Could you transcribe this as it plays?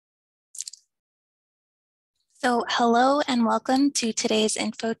So hello and welcome to today's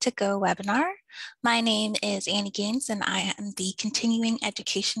Info2Go webinar. My name is Annie Gaines and I am the Continuing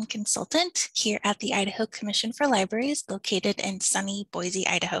Education Consultant here at the Idaho Commission for Libraries located in sunny Boise,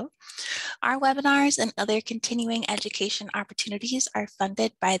 Idaho. Our webinars and other continuing education opportunities are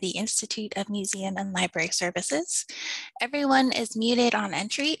funded by the Institute of Museum and Library Services. Everyone is muted on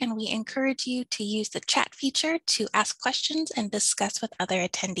entry and we encourage you to use the chat feature to ask questions and discuss with other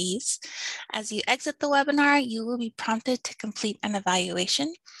attendees. As you exit the webinar, you will be prompted to complete an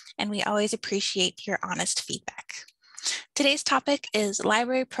evaluation, and we always appreciate your honest feedback. Today's topic is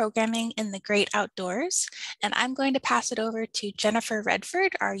library programming in the great outdoors, and I'm going to pass it over to Jennifer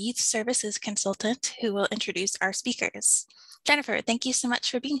Redford, our youth services consultant, who will introduce our speakers. Jennifer, thank you so much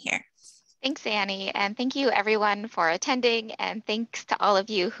for being here. Thanks, Annie, and thank you everyone for attending, and thanks to all of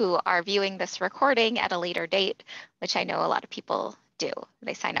you who are viewing this recording at a later date, which I know a lot of people do.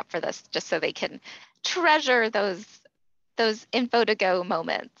 They sign up for this just so they can treasure those Info2Go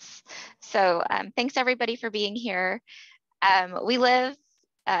moments. So thanks everybody for being here. We live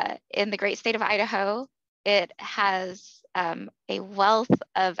in the great state of Idaho. It has a wealth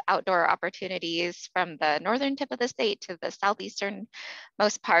of outdoor opportunities from the northern tip of the state to the southeastern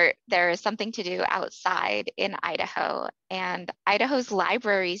most part. There is something to do outside in Idaho, and Idaho's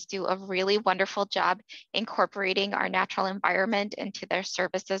libraries do a really wonderful job incorporating our natural environment into their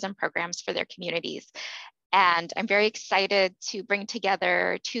services and programs for their communities. And I'm very excited to bring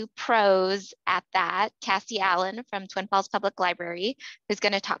together two pros at that, Cassie Allen from Twin Falls Public Library, who's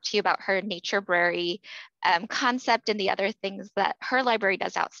going to talk to you about her Naturebrary concept and the other things that her library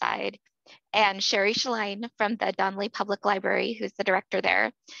does outside, and Sherry Schlein from the Donnelly Public Library, who's the director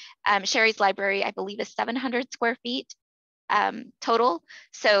there. Sherry's library, I believe, is 700 square feet total.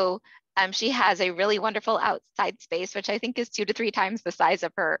 So she has a really wonderful outside space, which I think is 2 to 3 times the size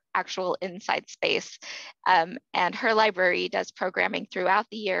of her actual inside space. And her library does programming throughout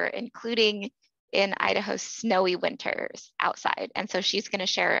the year, including in Idaho's snowy winters outside. And so she's going to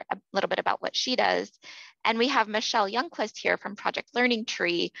share a little bit about what she does. And we have Michelle Youngquist here from Project Learning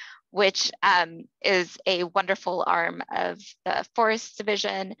Tree, which is a wonderful arm of the Forest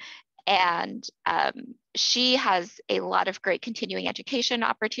Division. And she has a lot of great continuing education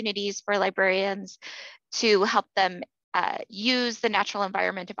opportunities for librarians to help them use the natural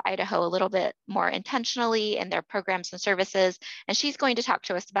environment of Idaho a little bit more intentionally in their programs and services. And she's going to talk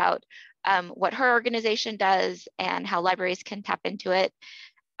to us about what her organization does and how libraries can tap into it.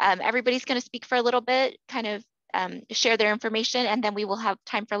 Everybody's going to speak for a little bit, kind of share their information, and then we will have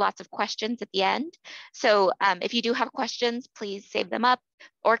time for lots of questions at the end. So if you do have questions, please save them up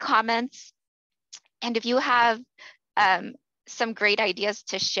or comments. And if you have some great ideas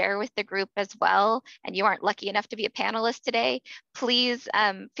to share with the group as well, and you aren't lucky enough to be a panelist today, please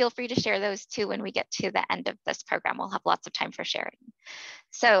feel free to share those too when we get to the end of this program. We'll have lots of time for sharing.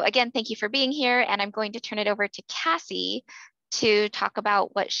 So again, thank you for being here, and I'm going to turn it over to Cassie to talk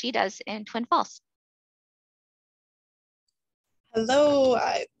about what she does in Twin Falls. Hello,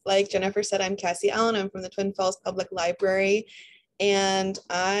 like Jennifer said, I'm Cassie Allen. I'm from the Twin Falls Public Library, and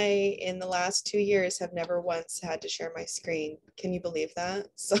I, in the last 2 years, have never once had to share my screen. Can you believe that?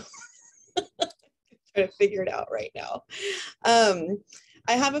 So I'm trying to figure it out right now.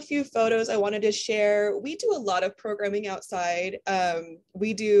 I have a few photos I wanted to share. We do a lot of programming outside.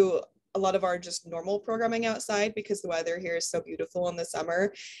 We do a lot of our just normal programming outside because the weather here is so beautiful in the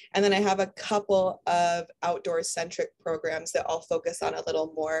summer. And then I have a couple of outdoor centric programs that I'll focus on a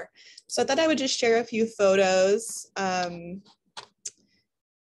little more. So I thought I would just share a few photos.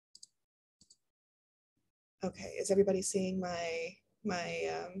 Okay, is everybody seeing my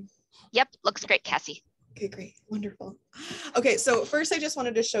Yep, looks great, Cassie. Okay, great, wonderful. Okay, so first I just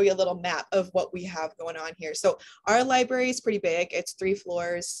wanted to show you a little map of what we have going on here. So our library is pretty big, it's 3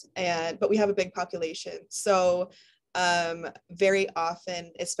 floors, but we have a big population. So very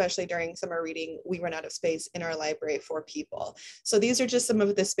often, especially during summer reading, we run out of space in our library for people. So these are just some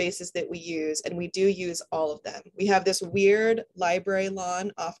of the spaces that we use, and we do use all of them. We have this weird library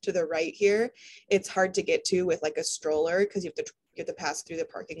lawn off to the right here. It's hard to get to with like a stroller because you have to pass through the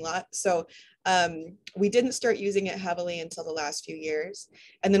parking lot. So we didn't start using it heavily until the last few years.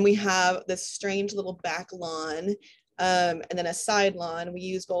 And then we have this strange little back lawn and then a side lawn. We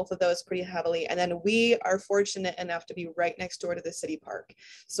use both of those pretty heavily. And then we are fortunate enough to be right next door to the city park.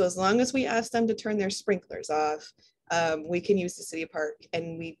 So as long as we ask them to turn their sprinklers off, we can use the city park,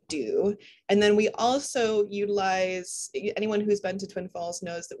 and we do. And then we also utilize, anyone who's been to Twin Falls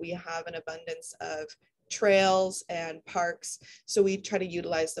knows that we have an abundance of trails and parks. So we try to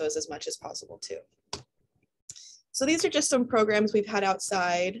utilize those as much as possible too. So these are just some programs we've had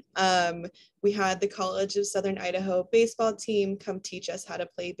outside. We had the College of Southern Idaho baseball team come teach us how to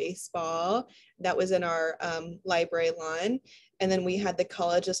play baseball. That was in our library lawn. And then we had the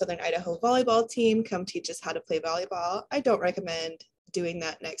College of Southern Idaho volleyball team come teach us how to play volleyball. I don't recommend doing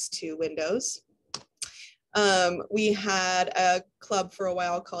that next to windows. We had a club for a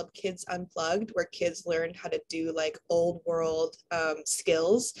while called Kids Unplugged, where kids learned how to do like old world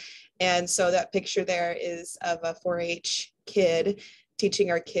skills. And so that picture there is of a 4-H kid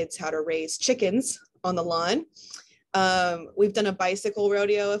teaching our kids how to raise chickens on the lawn. We've done a bicycle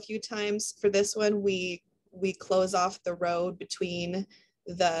rodeo a few times. For this one, we close off the road between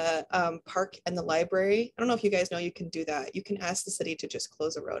the park and the library. I don't know if you guys know you can do that. You can ask the city to just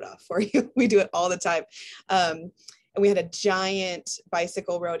close a road off for you. We do it all the time. And we had a giant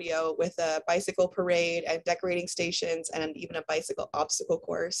bicycle rodeo with a bicycle parade and decorating stations and even a bicycle obstacle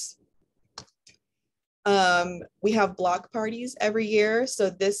course. We have block parties every year. So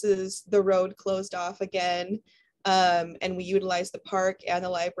this is the road closed off again. And we utilize the park and the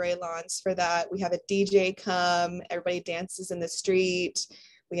library lawns for that. We have a DJ come, everybody dances in the street.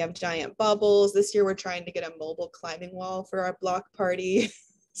 We have giant bubbles. This year we're trying to get a mobile climbing wall for our block party.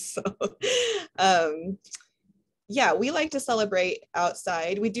 So yeah, we like to celebrate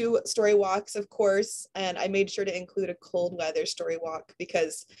outside. We do story walks, of course, and I made sure to include a cold weather story walk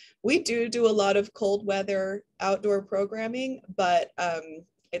because we do a lot of cold weather outdoor programming, but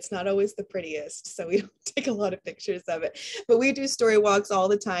it's not always the prettiest, so we don't take a lot of pictures of it. But we do story walks all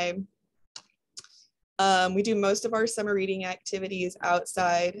the time. We do most of our summer reading activities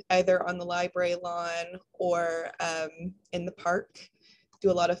outside, either on the library lawn or in the park. Do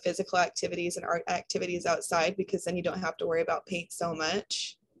a lot of physical activities and art activities outside because then you don't have to worry about paint so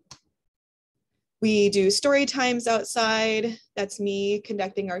much. We do story times outside. That's me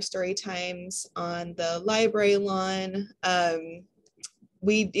conducting our story times on the library lawn. During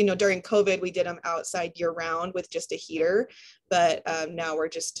COVID, we did them outside year round with just a heater, but now we're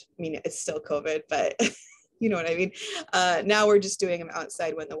just, it's still COVID, but you know what I mean? Now we're just doing them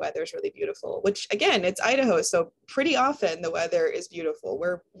outside when the weather is really beautiful, which again, it's Idaho. So pretty often the weather is beautiful.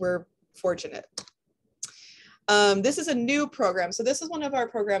 We're fortunate. This is a new program. So this is one of our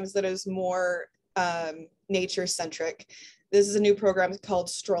programs that is more nature centric. This is a new program called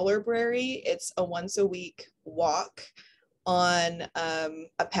Strollerbrary. It's a once a week walk on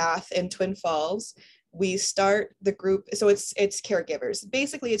a path in Twin Falls. We start the group, so it's caregivers.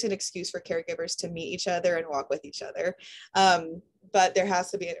 Basically, it's an excuse for caregivers to meet each other and walk with each other. But there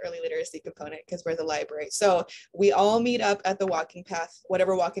has to be an early literacy component because we're the library. So we all meet up at the walking path,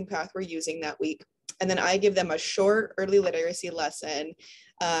 whatever walking path we're using that week. And then I give them a short early literacy lesson.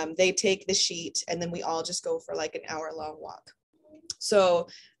 They take the sheet and then we all just go for like an hour-long walk. So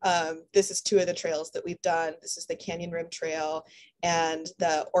this is 2 of the trails that we've done. This is the Canyon Rim Trail and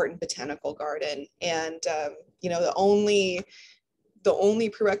the Orton Botanical Garden. And the only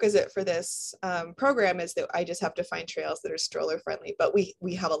prerequisite for this program is that I just have to find trails that are stroller friendly, but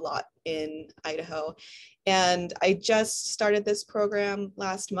we have a lot in Idaho. And I just started this program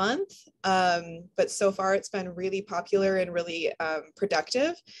last month, but so far it's been really popular and really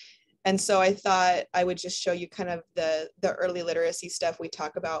productive. And so I thought I would just show you kind of the early literacy stuff we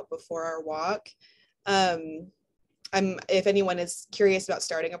talk about before our walk. If anyone is curious about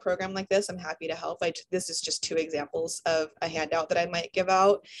starting a program like this, I'm happy to help. This is just 2 examples of a handout that I might give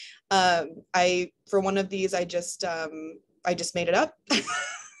out. For one of these, I just made it up.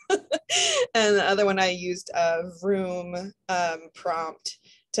 And the other one, I used a Vroom prompt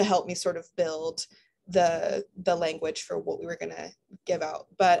to help me sort of build the language for what we were going to give out.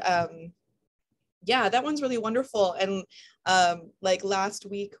 But yeah, that one's really wonderful. And like last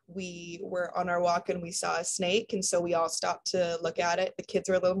week we were on our walk and we saw a snake, and so we all stopped to look at it. The kids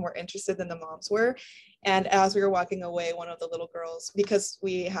were a little more interested than the moms were, and as we were walking away, one of the little girls, because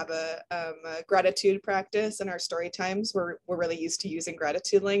we have a gratitude practice in our story times, we're really used to using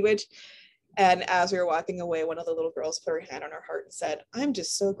gratitude language. And as we were walking away, one of the little girls put her hand on her heart and said, "I'm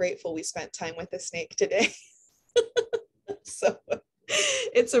just so grateful we spent time with the snake today." So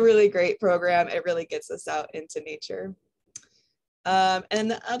it's a really great program. It really gets us out into nature. And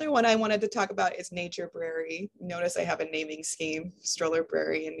the other one I wanted to talk about is Naturebrary. Notice I have a naming scheme: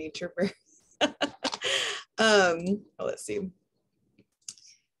 Strollerbrary and Naturebrary. Let's see.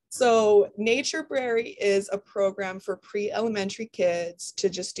 So Naturebrary is a program for pre-elementary kids to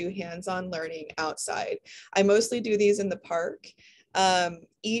just do hands-on learning outside. I mostly do these in the park.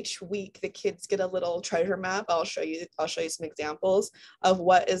 Each week the kids get a little treasure map. I'll show you some examples of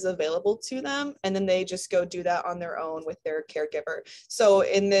what is available to them, and then they just go do that on their own with their caregiver. So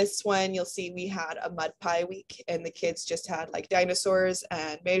in this one, you'll see we had a mud pie week, and the kids just had like dinosaurs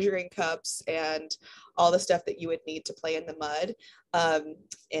and measuring cups and all the stuff that you would need to play in the mud,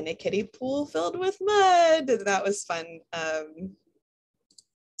 in a kiddie pool filled with mud. And that was fun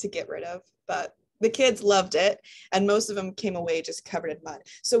to get rid of, but the kids loved it, and most of them came away just covered in mud.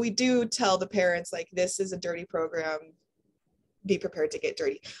 So we do tell the parents, like, this is a dirty program, be prepared to get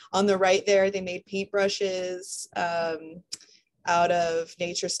dirty. On the right there, they made paintbrushes out of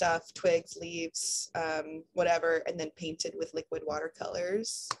nature stuff, twigs, leaves, whatever, and then painted with liquid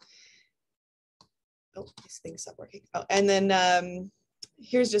watercolors. Oh, this thing stopped working. Oh, and then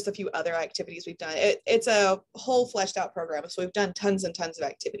here's just a few other activities we've done. It's a whole fleshed out program, so we've done tons and tons of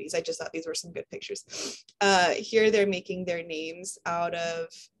activities. I just thought these were some good pictures. Here they're making their names out of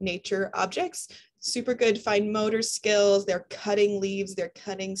nature objects. Super good fine motor skills. They're cutting leaves, they're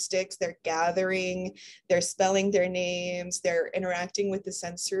cutting sticks, they're gathering, they're spelling their names, they're interacting with the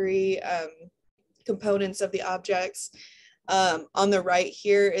sensory components of the objects. On the right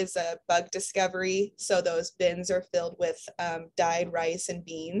here is a bug discovery. So those bins are filled with dyed rice and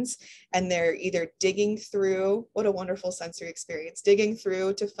beans, and they're either digging through, what a wonderful sensory experience, digging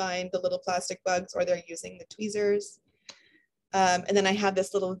through to find the little plastic bugs, or they're using the tweezers. And then I have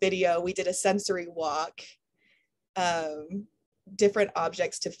this little video. We did a sensory walk, different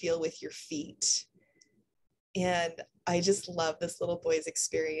objects to feel with your feet. And I just love this little boy's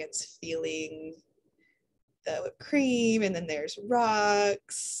experience feeling the whipped cream, and then there's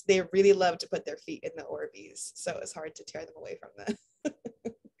rocks. They really love to put their feet in the Orbeez, so it's hard to tear them away from them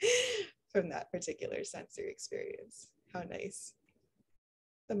from that particular sensory experience. How nice.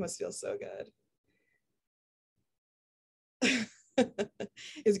 That must feel so good.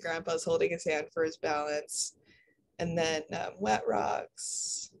 His grandpa's holding his hand for his balance, and then wet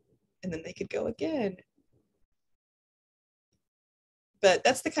rocks, and then they could go again. But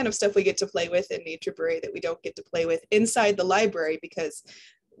that's the kind of stuff we get to play with in Nature Beret that we don't get to play with inside the library, because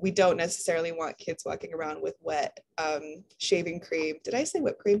we don't necessarily want kids walking around with wet shaving cream. Did I say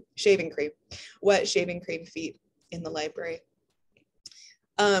whipped cream? Shaving cream. Wet shaving cream feet in the library.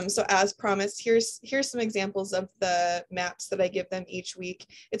 So as promised, here's some examples of the maps that I give them each week.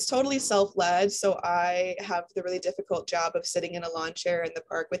 It's totally self-led, so I have the really difficult job of sitting in a lawn chair in the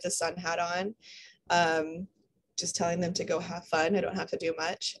park with a sun hat on. Just telling them to go have fun. I don't have to do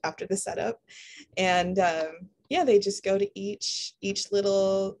much after the setup. And yeah, they just go to each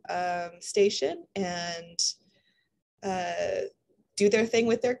little station and do their thing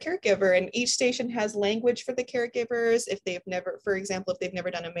with their caregiver. And each station has language for the caregivers. If they've never, for example, if they've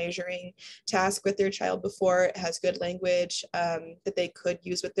never done a measuring task with their child before, it has good language that they could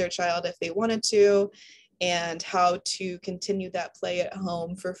use with their child if they wanted to, and how to continue that play at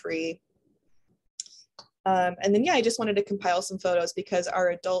home for free. And then, yeah, I just wanted to compile some photos because our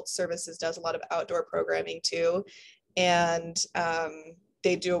adult services does a lot of outdoor programming too. And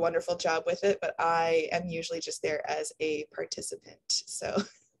they do a wonderful job with it, but I am usually just there as a participant. So,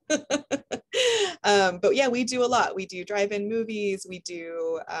 but yeah, we do a lot. We do drive-in movies, we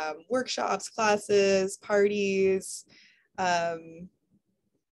do workshops, classes, parties. Yeah,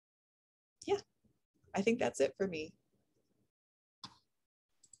 I think that's it for me.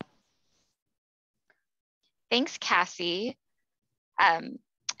 Thanks, Cassie.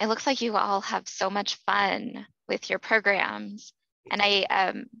 It looks like you all have so much fun with your programs. And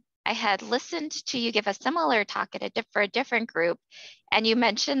I had listened to you give a similar talk at for a different group, and you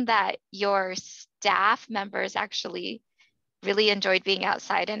mentioned that your staff members actually really enjoyed being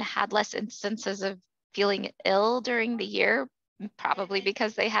outside and had less instances of feeling ill during the year, probably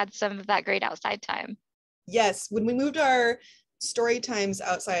because they had some of that great outside time. Yes, when we moved our story times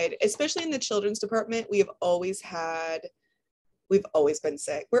outside, especially in the children's department, we've always been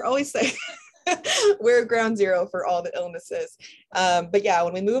sick. We're always sick. We're ground zero for all the illnesses. But yeah,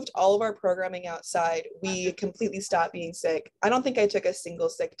 when we moved all of our programming outside, we completely stopped being sick. I don't think I took a single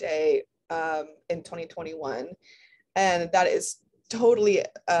sick day in 2021. And that is totally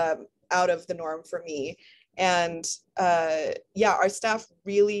out of the norm for me. And yeah, our staff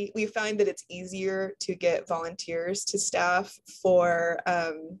really, we find that it's easier to get volunteers to staff for,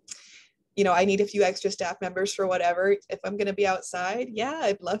 you know, I need a few extra staff members for whatever. If I'm going to be outside, yeah,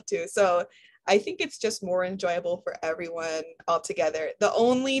 I'd love to. So I think it's just more enjoyable for everyone altogether. The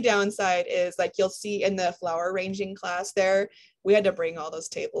only downside is, like, you'll see in the flower arranging class there, we had to bring all those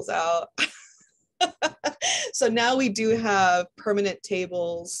tables out. So now we do have permanent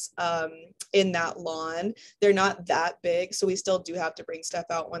tables in that lawn. They're not that big, so we still do have to bring stuff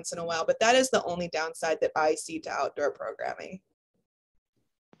out once in a while, but that is the only downside that I see to outdoor programming.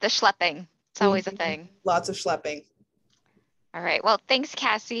 The schlepping, it's always a thing. Lots of schlepping. All right, well, thanks,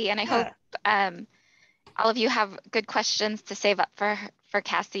 Cassie, and I hope all of you have good questions to save up for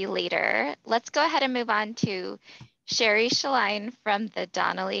Cassie later. Let's go ahead and move on to Sherry Shaline from the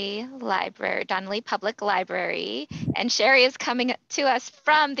Donnelly Public Library. And Sherry is coming to us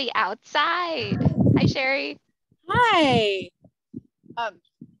from the outside. Hi, Sherry. Hi.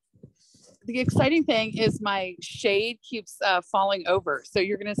 The exciting thing is my shade keeps falling over. So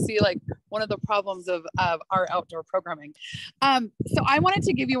you're going to see like one of the problems of our outdoor programming. So I wanted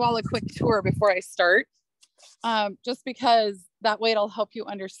to give you all a quick tour before I start, just because that way it'll help you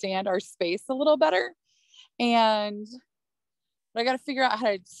understand our space a little better. And I got to figure out how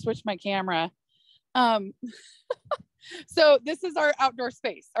to switch my camera. So this is our outdoor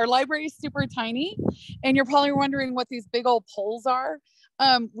space. Our library is super tiny, and you're probably wondering what these big old poles are.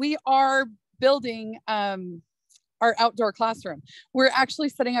 We are building our outdoor classroom. We're actually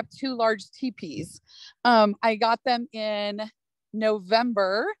setting up 2 large teepees. I got them in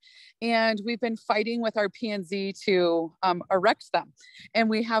November, and we've been fighting with our P&Z to erect them.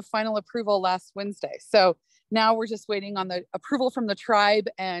 And we have final approval last Wednesday. So now we're just waiting on the approval from the tribe,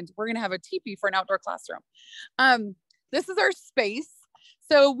 and we're gonna have a teepee for an outdoor classroom. This is our space.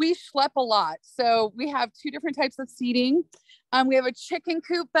 So we schlep a lot. So we have 2 different types of seating. We have a chicken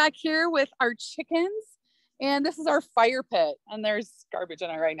coop back here with our chickens. And this is our fire pit. And there's garbage in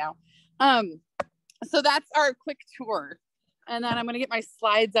it right now. So that's our quick tour. And then I'm going to get my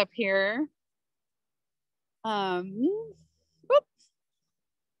slides up here. Hold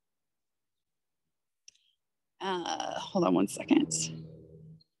on one second.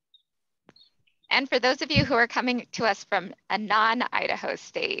 And for those of you who are coming to us from a non-Idaho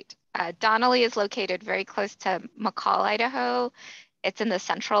state, Donnelly is located very close to McCall, Idaho. It's in the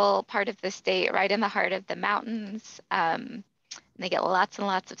central part of the state, right in the heart of the mountains. And they get lots and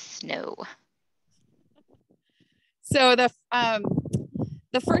lots of snow. So the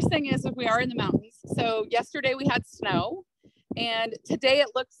first thing is we are in the mountains. So yesterday we had snow, and today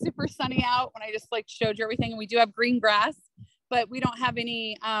it looks super sunny out when I just like showed you everything. And we do have green grass, but we don't have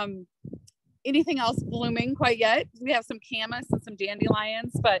any anything else blooming quite yet. We have some camas and some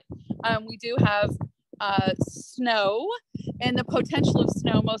dandelions, but we do have snow and the potential of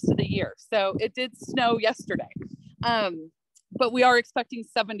snow most of the year. So it did snow yesterday, but we are expecting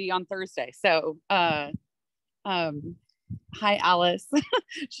 70 on Thursday. So hi, Alice.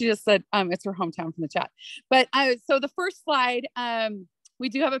 She just said it's her hometown from the chat. But so the first slide, we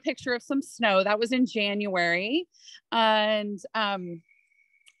do have a picture of some snow. That was in January. And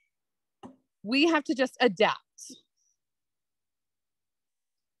we have to just adapt.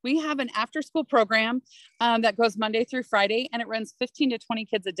 We have an after school program that goes Monday through Friday, and it runs 15 to 20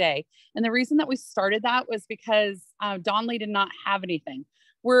 kids a day. And the reason that we started that was because Donnelly did not have anything.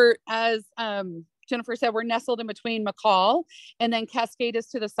 We're, as Jennifer said, we're nestled in between McCall and then Cascade is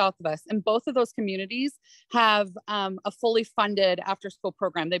to the south of us. And both of those communities have a fully funded after school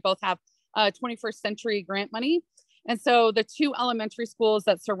program. They both have 21st century grant money. And so the 2 elementary schools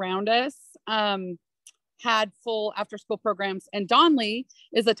that surround us had full after school programs, and Donnelly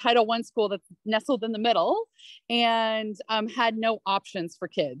is a Title I school that's nestled in the middle and had no options for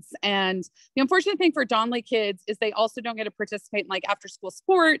kids. And the unfortunate thing for Donnelly kids is they also don't get to participate in like after school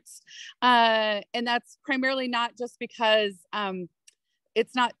sports. And that's primarily not just because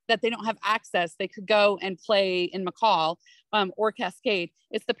it's not that they don't have access. They could go and play in McCall or Cascade.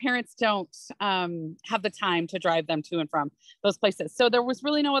 It's the parents don't have the time to drive them to and from those places. So there was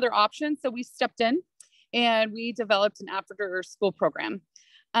really no other option. So we stepped in and we developed an after school program.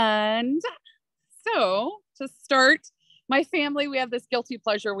 And so to start, my family, we have this guilty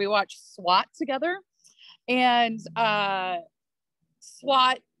pleasure. We watch SWAT together, and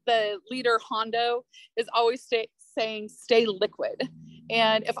SWAT, the leader Hondo, is always saying, stay liquid.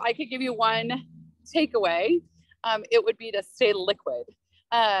 And if I could give you one takeaway, it would be to stay liquid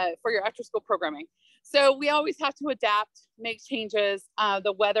for your after school programming. So we always have to adapt, make changes.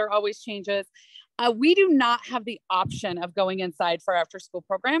 The weather always changes. We do not have the option of going inside for our after school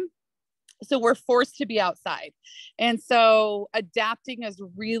program. So we're forced to be outside. And so adapting is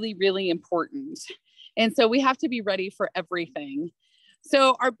really, really important. And so we have to be ready for everything.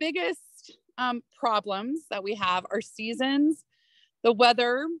 So our biggest problems that we have are seasons, the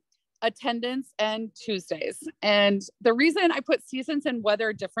weather, attendance, and Tuesdays. And the reason I put seasons and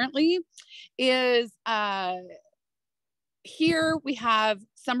weather differently is here we have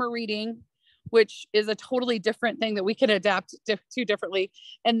summer reading, which is a totally different thing that we can adapt to differently.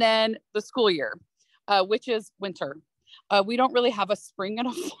 And then the school year, which is winter. We don't really have a spring and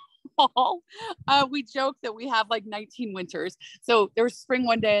a fall. We joke that we have like 19 winters. So there's spring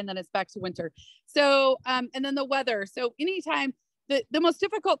one day and then it's back to winter. So, and then the weather. So anytime, the most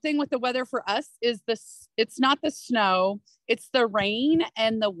difficult thing with the weather for us is this, it's not the snow, it's the rain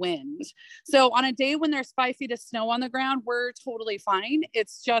and the wind. So on a day when there's 5 feet of snow on the ground, we're totally fine.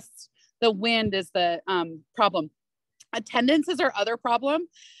 It's just the wind is the problem. Attendance is our other problem.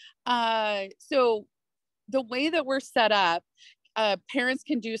 So the way that we're set up, parents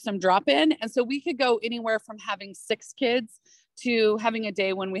can do some drop-in. And so we could go anywhere from having 6 kids to having a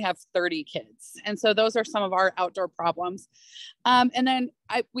day when we have 30 kids. And so those are some of our outdoor problems. And then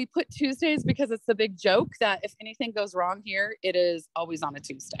we put Tuesdays because it's the big joke that if anything goes wrong here, it is always on a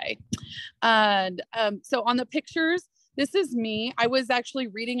Tuesday. And so on the pictures, this is me. I was actually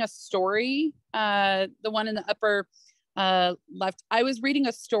reading a story, the one in the upper left. I was reading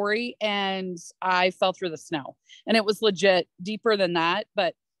a story and I fell through the snow, and it was legit deeper than that.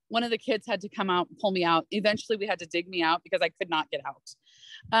 But one of the kids had to come out and pull me out. Eventually we had to dig me out because I could not get out.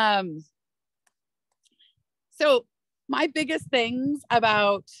 So my biggest things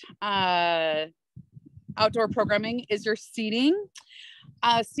about outdoor programming is your seating.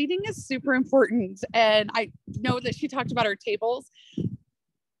 Seating is super important. And I know that she talked about our tables.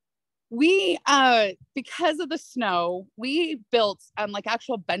 We, because of the snow, we built like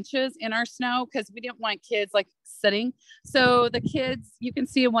actual benches in our snow because we didn't want kids like sitting. So the kids, you can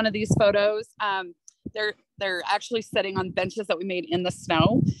see in one of these photos, they're actually sitting on benches that we made in the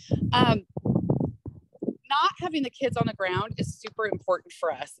snow. Not having the kids on the ground is super important for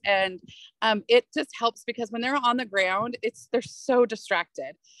us. And it just helps because when they're on the ground, they're so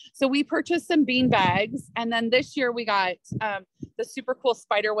distracted. So we purchased some bean bags. And then this year we got the super cool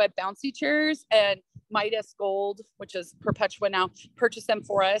spiderweb bouncy chairs, and Midas Gold, which is Perpetua now, purchased them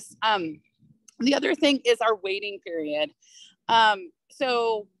for us. The other thing is our waiting period.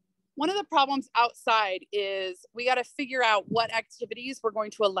 So one of the problems outside is we got to figure out what activities we're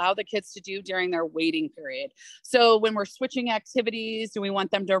going to allow the kids to do during their waiting period. So when we're switching activities, do we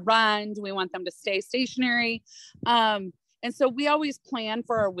want them to run? Do we want them to stay stationary? And so we always plan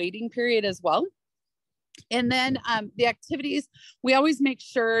for our waiting period as well. And then the activities, we always make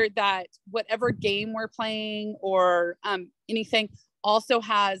sure that whatever game we're playing or anything also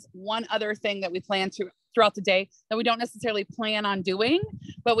has one other thing that we plan to throughout the day that we don't necessarily plan on doing,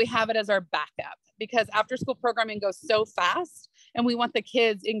 but we have it as our backup because after school programming goes so fast and we want the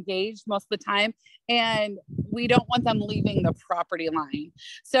kids engaged most of the time and we don't want them leaving the property line.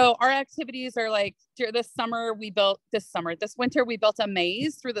 So our activities are like this winter, we built a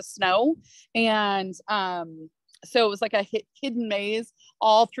maze through the snow. And so it was like a hidden maze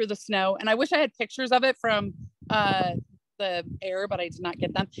all through the snow. And I wish I had pictures of it from the air, but I did not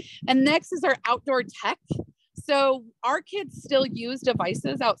get them. And next is our outdoor tech. So our kids still use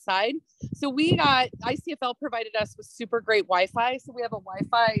devices outside. So we got, ICFL provided us with super great Wi-Fi. So we have a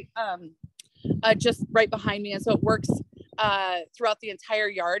Wi-Fi just right behind me. And so it works throughout the entire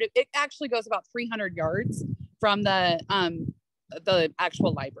yard. It actually goes about 300 yards from the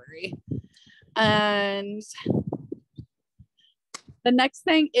actual library. And the next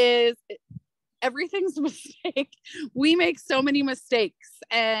thing is everything's a mistake. We make so many mistakes,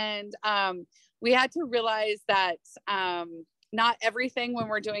 and we had to realize that not everything when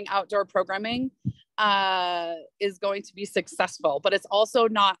we're doing outdoor programming is going to be successful, but it's also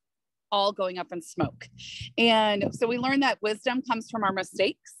not all going up in smoke. And so we learned that wisdom comes from our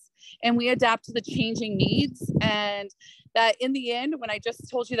mistakes, and we adapt to the changing needs. And that in the end, when I just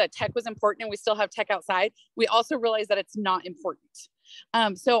told you that tech was important and we still have tech outside, we also realized that it's not important.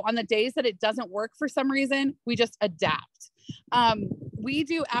 So on the days that it doesn't work for some reason, we just adapt. We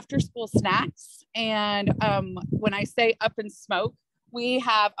do after school snacks. And when I say up in smoke, we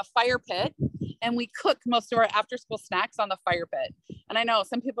have a fire pit and we cook most of our after school snacks on the fire pit. And I know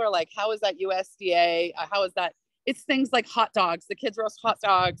some people are like, how is that USDA? How is that? It's things like hot dogs. The kids roast hot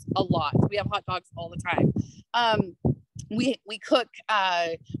dogs a lot. We have hot dogs all the time. We cook,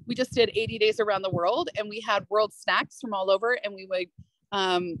 we just did 80 days around the world and we had world snacks from all over, and we would,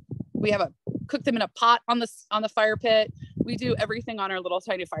 cook them in a pot on the fire pit. We do everything on our little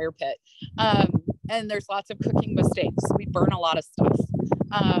tiny fire pit. And there's lots of cooking mistakes. We burn a lot of stuff.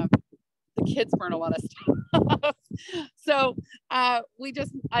 The kids burn a lot of stuff. So we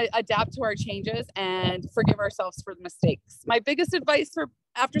just adapt to our changes and forgive ourselves for the mistakes. My biggest advice for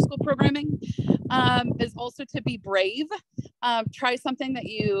after school programming is also to be brave. Try something that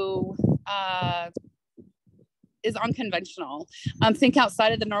you is unconventional. Think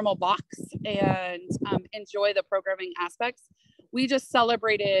outside of the normal box and enjoy the programming aspects. We just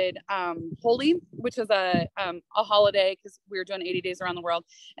celebrated Holi, which is a holiday because we were doing 80 days around the world.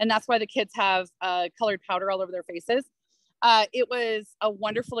 And that's why the kids have colored powder all over their faces. It was a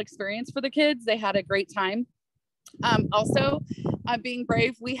wonderful experience for the kids. They had a great time. Also, being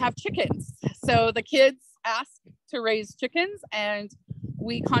brave, we have chickens. So the kids asked to raise chickens, and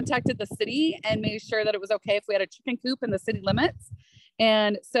we contacted the city and made sure that it was okay if we had a chicken coop in the city limits.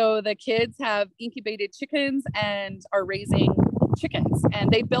 And so the kids have incubated chickens and are raising chickens,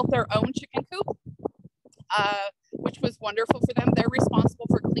 and they built their own chicken coop, which was wonderful for them. They're responsible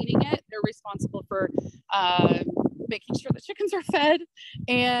for cleaning it. They're responsible for making sure the chickens are fed,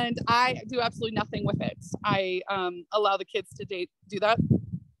 and I do absolutely nothing with it. I allow the kids to do that.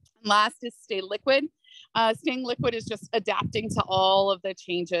 Last is stay liquid. Staying liquid is just adapting to all of the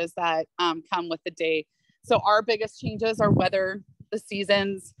changes that come with the day. So our biggest changes are weather, the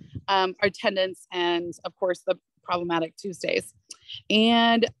seasons, our attendance, and of course the problematic Tuesdays.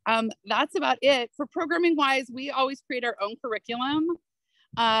 And that's about it. For programming wise, we always create our own curriculum.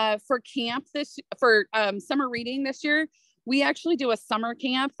 For camp for summer reading this year, we actually do a summer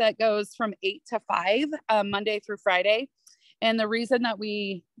camp that goes from 8 to 5, Monday through Friday. And the reason that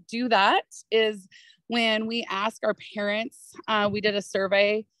we do that is when we ask our parents, we did a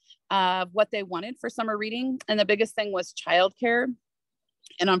survey of what they wanted for summer reading. And the biggest thing was childcare.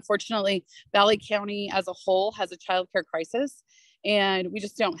 And unfortunately, Valley County as a whole has a childcare crisis, and we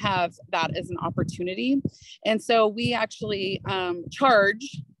just don't have that as an opportunity. And so we actually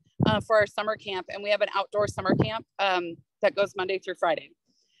charge for our summer camp, and we have an outdoor summer camp that goes Monday through Friday,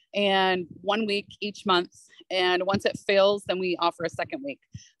 and 1 week each month. And once it fills, then we offer a second week.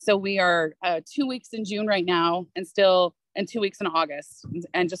 So we are 2 weeks in June right now, and 2 weeks in August,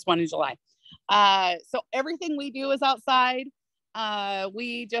 and just 1 in July. So everything we do is outside.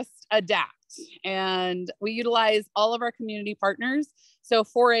 We just adapt, and we utilize all of our community partners. So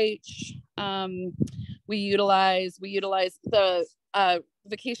 4-H, we utilize the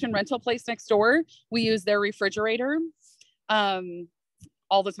vacation rental place next door. We use their refrigerator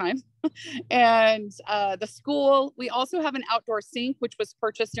all the time. And the school, we also have an outdoor sink, which was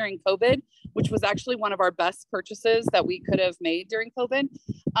purchased during COVID, which was actually one of our best purchases that we could have made during COVID.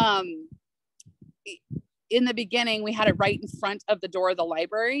 In the beginning, we had it right in front of the door of the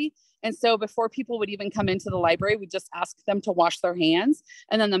library. And so before people would even come into the library, we just asked them to wash their hands.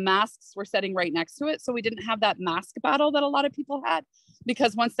 And then the masks were sitting right next to it. So we didn't have that mask battle that a lot of people had,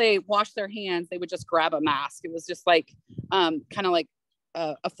 because once they washed their hands, they would just grab a mask. It was just like, kind of like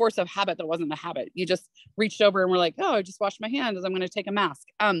a force of habit that wasn't a habit. You just reached over and were like, oh, I just washed my hands, I'm going to take a mask.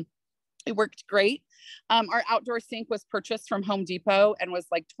 It worked great. Our outdoor sink was purchased from Home Depot and was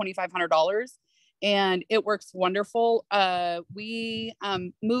like $2,500. And it works wonderful. We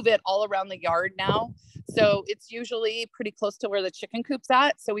move it all around the yard now. So it's usually pretty close to where the chicken coop's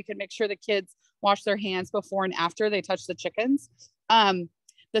at. So we can make sure the kids wash their hands before and after they touch the chickens.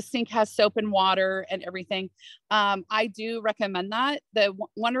 The sink has soap and water and everything. I do recommend that. The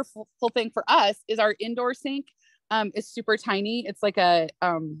wonderful thing for us is our indoor sink is super tiny. It's like a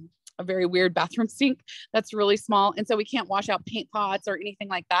very weird bathroom sink that's really small. And so we can't wash out paint pots or anything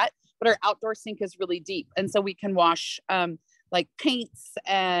like that. But our outdoor sink is really deep. And so we can wash like paints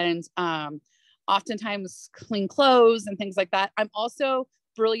and oftentimes clean clothes and things like that. I'm also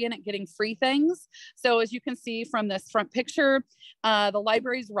brilliant at getting free things. So as you can see from this front picture, the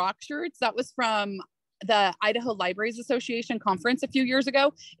library's rock shirts, that was from the Idaho Libraries Association conference a few years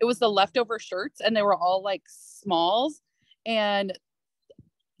ago. It was the leftover shirts, and they were all like smalls. And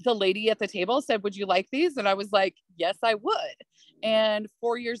the lady at the table said, would you like these? And I was like, yes, I would. And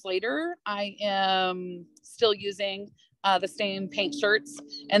 4 years later, I am still using the same paint shirts,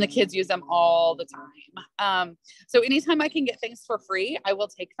 and the kids use them all the time. So anytime I can get things for free, I will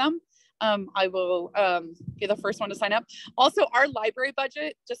take them. I will be the first one to sign up. Also, our library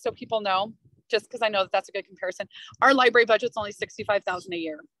budget, just so people know, just because I know that that's a good comparison, our library budget's only $65,000 a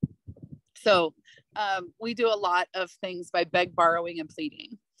year. So we do a lot of things by beg, borrowing, and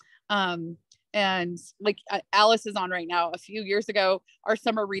pleading. And like Alice is on right now, a few years ago, our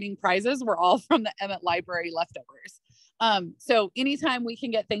summer reading prizes were all from the Emmett Library leftovers. So anytime we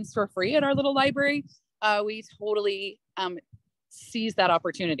can get things for free at our little library, we totally seize that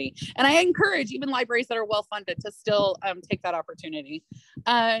opportunity. And I encourage even libraries that are well-funded to still take that opportunity.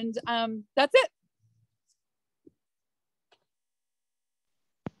 And that's it.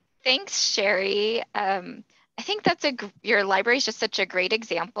 Thanks, Sherry. I think your library is just such a great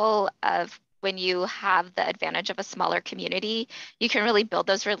example of when you have the advantage of a smaller community, you can really build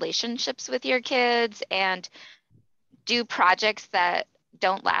those relationships with your kids and do projects that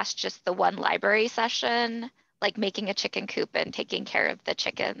don't last just the one library session, like making a chicken coop and taking care of the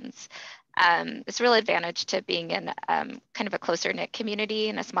chickens. It's a real advantage to being in kind of a closer knit community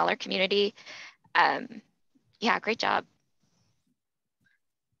and a smaller community. Yeah, great job.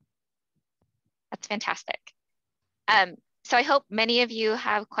 That's fantastic. So I hope many of you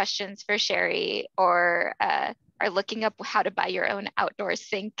have questions for Sherry or are looking up how to buy your own outdoor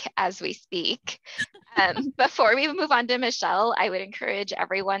sink as we speak. Before we move on to Michelle, I would encourage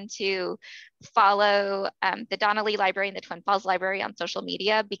everyone to follow the Donnelly Library and the Twin Falls Library on social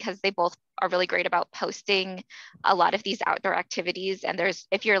media, because they both are really great about posting a lot of these outdoor activities. And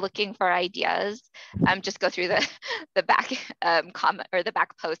if you're looking for ideas, just go through the back comment or the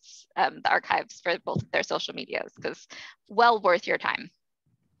back posts, the archives for both of their social medias, because well worth your time.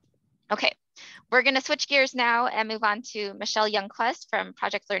 Okay, we're going to switch gears now and move on to Michelle Youngquist from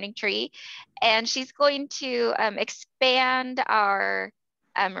Project Learning Tree. And she's going to expand our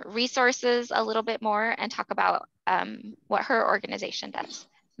resources a little bit more and talk about what her organization does.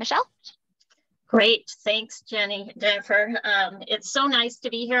 Michelle? Great, thanks Jennifer. It's so nice to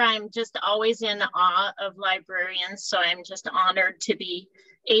be here. I'm just always in awe of librarians, so I'm just honored to be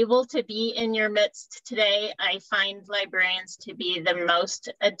able to be in your midst today. I find librarians to be the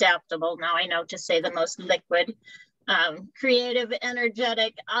most adaptable, now I know to say the most liquid, creative,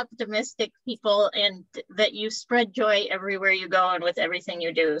 energetic, optimistic people, and that you spread joy everywhere you go and with everything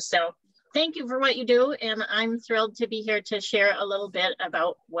you do. So thank you for what you do, and I'm thrilled to be here to share a little bit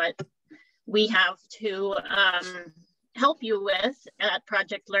about what we have to help you with at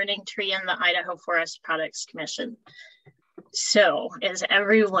Project Learning Tree and the Idaho Forest Products Commission. So is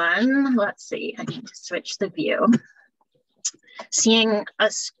everyone, let's see, I need to switch the view, seeing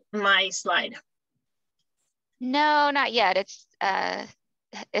my slide? No, not yet.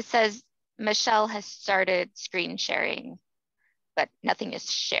 It says Michelle has started screen sharing, but nothing is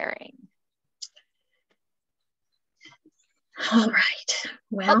sharing. All right,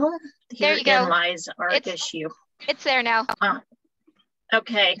 well, herein lies our issue. It's there now.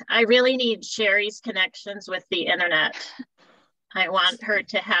 Okay, I really need Sherry's connections with the internet. I want her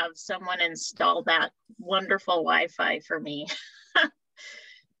to have someone install that wonderful Wi-Fi for me.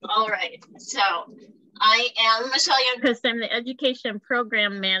 All right, so I am Michelle Youngquist. I'm the Education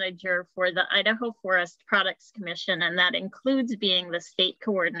Program Manager for the Idaho Forest Products Commission, and that includes being the state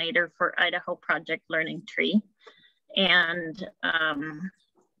coordinator for Idaho Project Learning Tree. And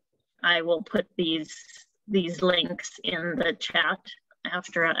I will put these links in the chat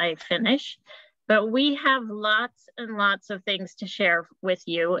after I finish. But we have lots and lots of things to share with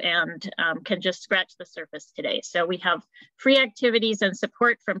you, and can just scratch the surface today. So we have free activities and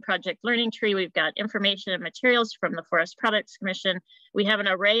support from Project Learning Tree. We've got information and materials from the Forest Products Commission. We have an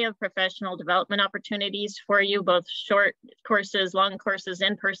array of professional development opportunities for you, both short courses, long courses,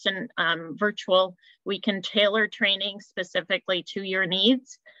 in-person, virtual. We can tailor training specifically to your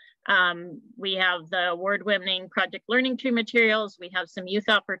needs. We have the award-winning Project Learning Tree materials. We have some youth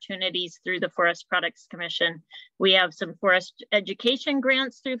opportunities through the Forest Products Commission. We have some forest education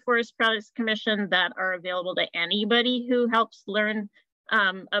grants through Forest Products Commission that are available to anybody who helps learn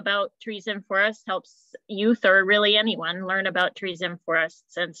about trees and forests, helps youth or really anyone learn about trees and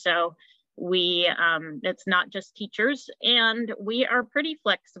forests. And so it's not just teachers, and we are pretty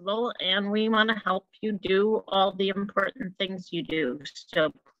flexible, and we want to help you do all the important things you do.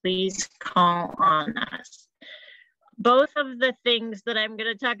 So please call on us. Both of the things that I'm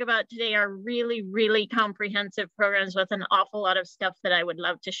going to talk about today are really, really comprehensive programs with an awful lot of stuff that I would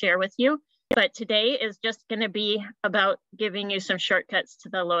love to share with you. But today is just going to be about giving you some shortcuts to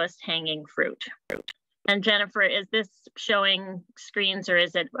the lowest hanging fruit. And Jennifer, is this showing screens or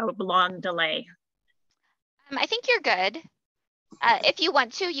is it a long delay? I think you're good. If you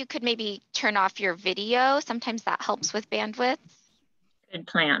want to, you could maybe turn off your video. Sometimes that helps with bandwidth. Good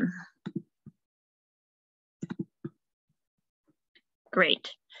plan.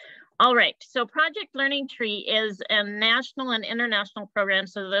 Great. All right, so Project Learning Tree is a national and international program.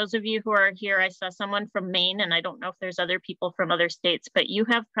 So those of you who are here, I saw someone from Maine, and I don't know if there's other people from other states, but you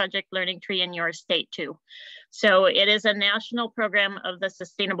have Project Learning Tree in your state too. So it is a national program of the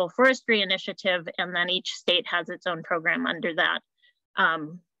Sustainable Forestry Initiative, and then each state has its own program under that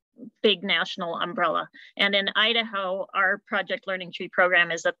big national umbrella. And in Idaho, our Project Learning Tree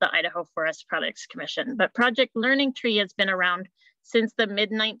program is at the Idaho Forest Products Commission. But Project Learning Tree has been around since the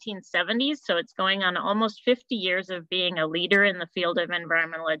mid-1970s, so it's going on almost 50 years of being a leader in the field of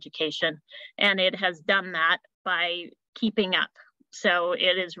environmental education. And it has done that by keeping up. So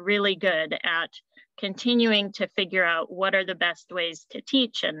it is really good at continuing to figure out what are the best ways to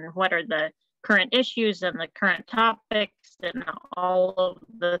teach and what are the current issues and the current topics and all of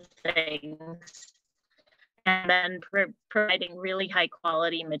the things. And then providing really high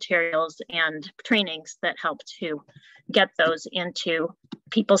quality materials and trainings that help to get those into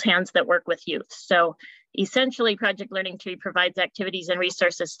people's hands that work with youth. So essentially, Project Learning Tree provides activities and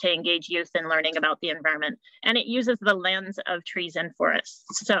resources to engage youth in learning about the environment, and it uses the lens of trees and forests.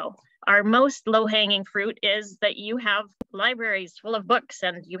 So our most low-hanging fruit is that you have libraries full of books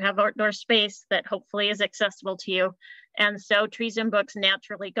and you have outdoor space that hopefully is accessible to you. And so trees and books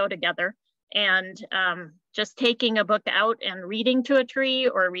naturally go together. And just taking a book out and reading to a tree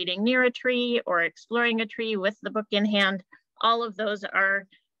or reading near a tree or exploring a tree with the book in hand, all of those are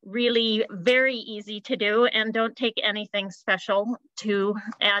really very easy to do and don't take anything special to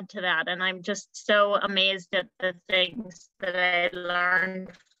add to that. And I'm just so amazed at the things that I learned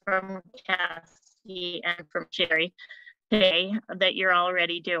from Cassie and from Sherry today that you're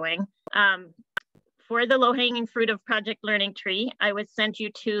already doing. For the low-hanging fruit of Project Learning Tree, I would send you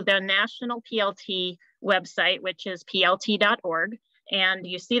to the National PLT website, which is plt.org. And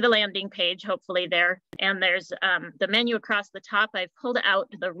you see the landing page, hopefully there. And there's the menu across the top. I've pulled out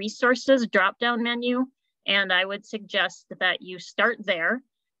the resources drop-down menu. And I would suggest that you start there.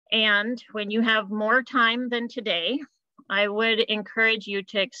 And when you have more time than today, I would encourage you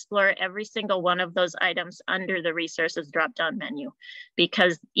to explore every single one of those items under the resources drop-down menu,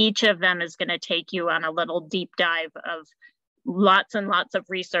 because each of them is going to take you on a little deep dive of lots and lots of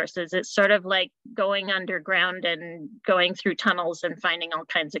resources. It's sort of like going underground and going through tunnels and finding all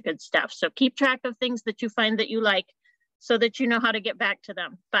kinds of good stuff. So keep track of things that you find that you like so that you know how to get back to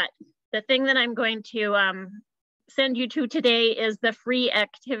them. But the thing that I'm going to send you to today is the free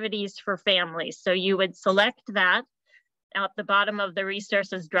activities for families. So you would select that at the bottom of the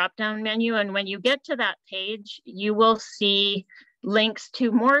resources drop-down menu. And when you get to that page, you will see links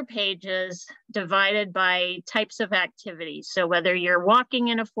to more pages divided by types of activities. So whether you're walking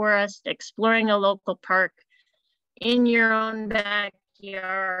in a forest, exploring a local park, in your own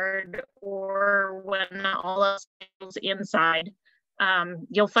backyard, or when all else is inside,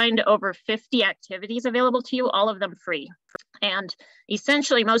 you'll find over 50 activities available to you, all of them free. And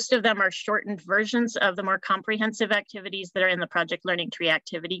essentially, most of them are shortened versions of the more comprehensive activities that are in the Project Learning Tree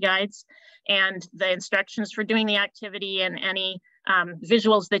activity guides. And the instructions for doing the activity and any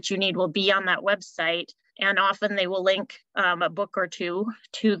visuals that you need will be on that website. And often they will link a book or two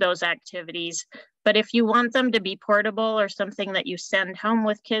to those activities. But if you want them to be portable or something that you send home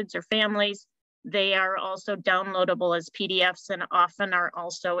with kids or families, they are also downloadable as PDFs and often are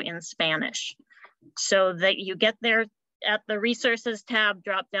also in Spanish. So that you get there at the resources tab,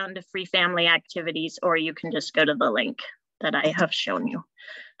 drop down to free family activities, or you can just go to the link that I have shown you.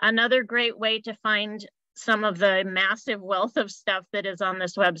 Another great way to find some of the massive wealth of stuff that is on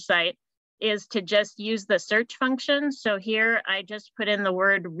this website is to just use the search function. So here I just put in the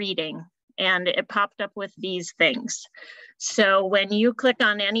word reading and it popped up with these things. So when you click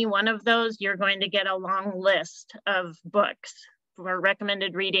on any one of those, you're going to get a long list of books for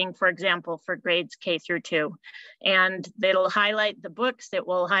recommended reading, for example, for grades K through 2. And it'll highlight the books. It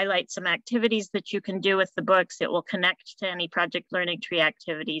will highlight some activities that you can do with the books. It will connect to any Project Learning Tree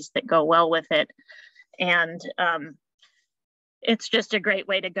activities that go well with it. And it's just a great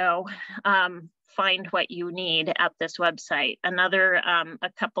way to go find what you need at this website. Another, a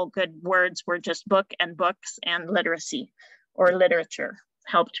couple good words were just book and books and literacy or literature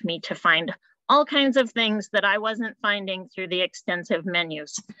helped me to find all kinds of things that I wasn't finding through the extensive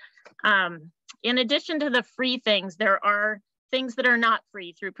menus. In addition to the free things, there are things that are not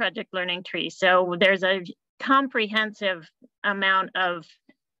free through Project Learning Tree. So there's a comprehensive amount of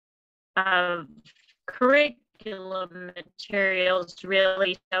curriculum materials,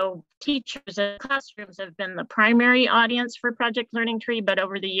 really. So teachers and classrooms have been the primary audience for Project Learning Tree, but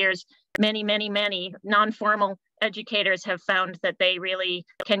over the years, many non-formal educators have found that they really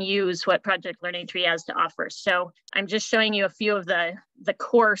can use what Project Learning Tree has to offer. So I'm just showing you a few of the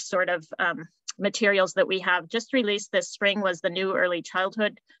core sort of materials that we have. Just released this spring was the new early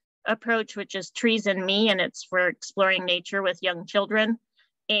childhood approach, which is Trees and Me, and it's for exploring nature with young children,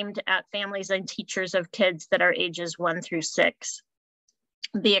 aimed at families and teachers of kids that are ages 1 through 6.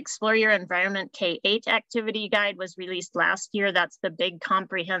 The Explore Your Environment K-8 activity guide was released last year. That's the big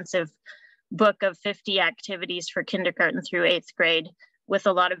comprehensive book of 50 activities for kindergarten through 8th grade with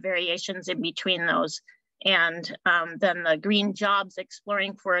a lot of variations in between those. And then the Green Jobs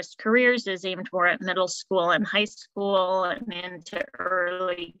Exploring Forest Careers is aimed more at middle school and high school and into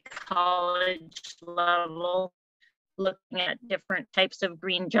early college level. looking at different types of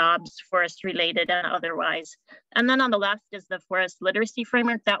green jobs, forest related and otherwise. And then on the left is the forest literacy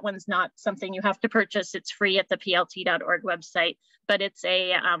framework. That one's not something you have to purchase. It's free at the plt.org website, but it's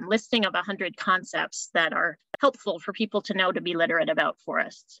a listing of 100 concepts that are helpful for people to know to be literate about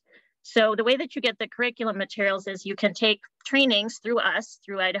forests. So the way that you get the curriculum materials is you can take trainings through us,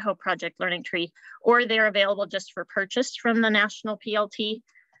 through Idaho Project Learning Tree, or they're available just for purchase from the National PLT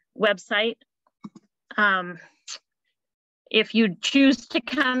website. If you choose to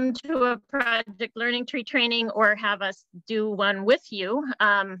come to a Project Learning Tree training or have us do one with you,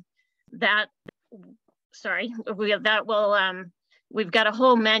 we've got a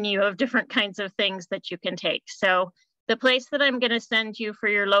whole menu of different kinds of things that you can take. So the place that I'm going to send you for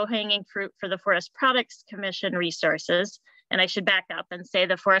your low-hanging fruit for the Forest Products Commission resources, and I should back up and say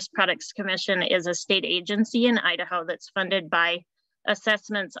the Forest Products Commission is a state agency in Idaho that's funded by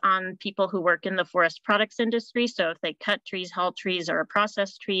assessments on people who work in the forest products industry. So if they cut trees, haul trees, or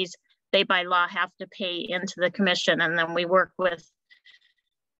process trees, they by law have to pay into the commission. And then we work with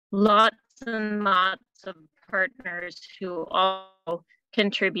lots and lots of partners who all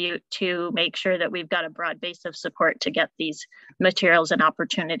contribute to make sure that we've got a broad base of support to get these materials and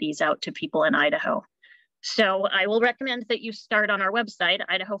opportunities out to people in Idaho. So I will recommend that you start on our website,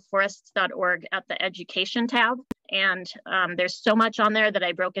 idahoforests.org, at the education tab. And there's so much on there that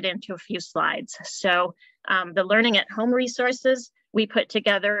I broke it into a few slides. So the learning at home resources we put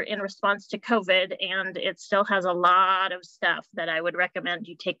together in response to COVID, and it still has a lot of stuff that I would recommend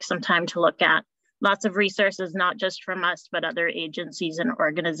you take some time to look at. Lots of resources, not just from us, but other agencies and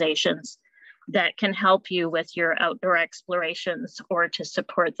organizations that can help you with your outdoor explorations or to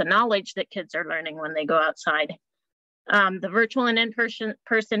support the knowledge that kids are learning when they go outside. The virtual and in-person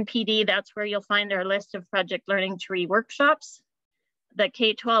PD, that's where you'll find our list of Project Learning Tree workshops. The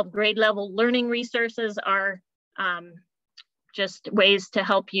K-12 grade level learning resources are just ways to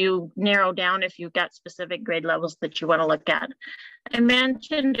help you narrow down if you've got specific grade levels that you want to look at. I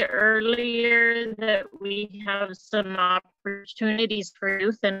mentioned earlier that we have some opportunities for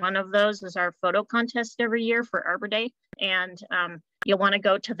youth, and one of those is our photo contest every year for Arbor Day. And you'll want to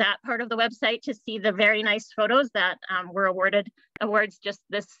go to that part of the website to see the very nice photos that were awarded awards just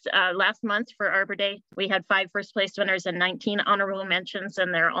this last month for Arbor Day. We had 5 first place winners and 19 honorable mentions,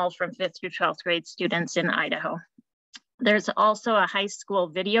 and they're all from 5th through 12th grade students in Idaho. There's also a high school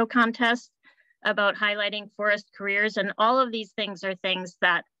video contest about highlighting forest careers, and all of these things are things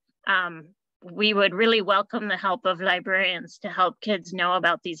that we would really welcome the help of librarians to help kids know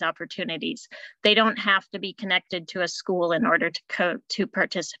about these opportunities. They don't have to be connected to a school in order to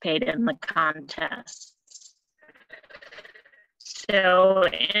participate in the contest. So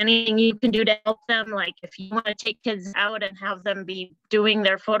anything you can do to help them, like if you want to take kids out and have them be doing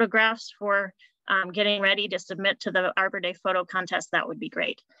their photographs for getting ready to submit to the Arbor Day photo contest, that would be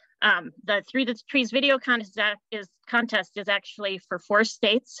great. The Through the Trees video contest is actually for 4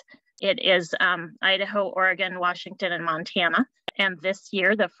 states. It is Idaho, Oregon, Washington, and Montana. And this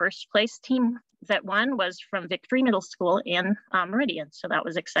year, the first place team that won was from Victory Middle School in Meridian. So that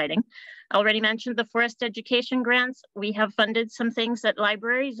was exciting. I already mentioned the forest education grants. We have funded some things at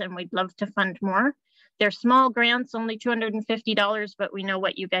libraries, and we'd love to fund more. They're small grants, only $250, but we know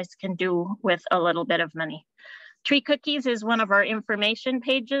what you guys can do with a little bit of money. Tree Cookies is one of our information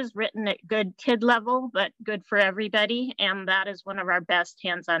pages written at good kid level, but good for everybody. And that is one of our best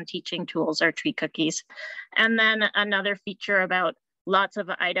hands-on teaching tools, are Tree Cookies. And then another feature about lots of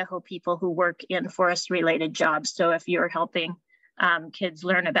Idaho people who work in forest-related jobs. So if you're helping kids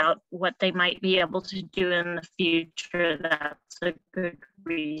learn about what they might be able to do in the future, that's a good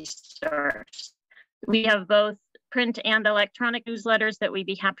resource. We have both print and electronic newsletters that we'd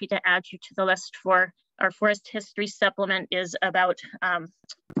be happy to add you to the list for. Our forest history supplement is about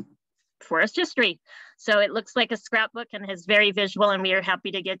forest history. So it looks like a scrapbook and is very visual, and we are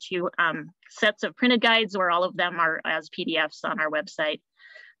happy to get you sets of printed guides, or all of them are as PDFs on our website.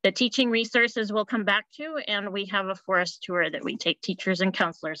 The teaching resources we'll come back to, and we have a forest tour that we take teachers and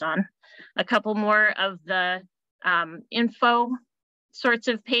counselors on. A couple more of the info sorts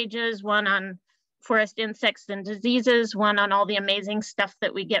of pages, one on forest insects and diseases, one on all the amazing stuff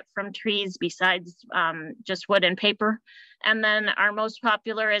that we get from trees besides just wood and paper. And then our most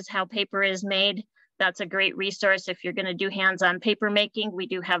popular is how paper is made. That's a great resource if you're going to do hands-on paper making. We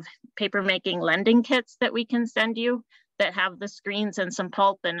do have paper making lending kits that we can send you that have the screens and some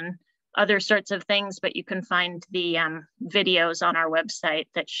pulp and other sorts of things, but you can find the videos on our website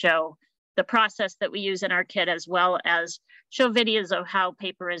that show the process that we use in our kit, as well as show videos of how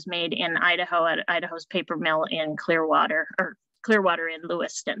paper is made in Idaho at Idaho's paper mill in Clearwater, or Clearwater in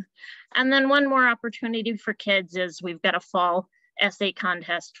Lewiston. And then one more opportunity for kids is we've got a fall essay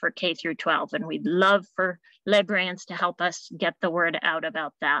contest for K through 12, and we'd love for librarians to help us get the word out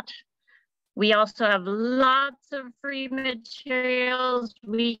about that. We also have lots of free materials.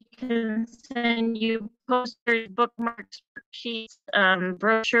 We can send you posters, bookmarks, sheets,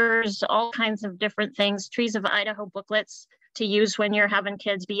 brochures, all kinds of different things, Trees of Idaho booklets to use when you're having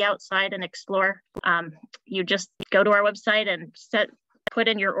kids be outside and explore. You just go to our website and put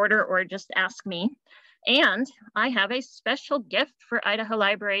in your order or just ask me. And I have a special gift for Idaho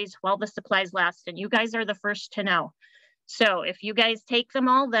libraries while the supplies last, and you guys are the first to know. So if you guys take them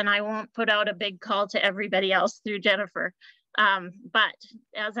all, then I won't put out a big call to everybody else through Jennifer. But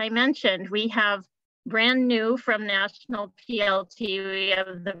as I mentioned, we have brand new from National PLT. We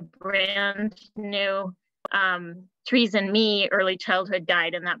have the brand new Trees and Me Early Childhood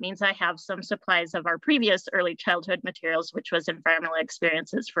Guide, and that means I have some supplies of our previous early childhood materials, which was Environmental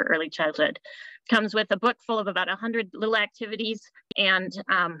Experiences for Early Childhood. Comes with a book full of about 100 little activities and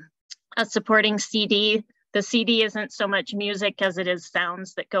a supporting CD. The CD isn't so much music as it is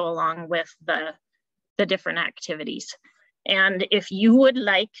sounds that go along with the different activities. And if you would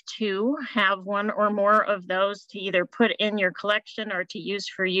like to have one or more of those to either put in your collection or to use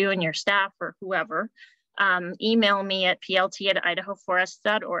for you and your staff or whoever, email me at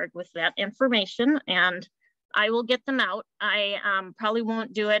plt@idahoforest.org with that information and I will get them out. I probably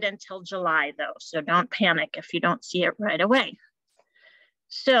won't do it until July though, so don't panic if you don't see it right away.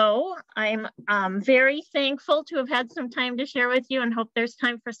 So I'm very thankful to have had some time to share with you and hope there's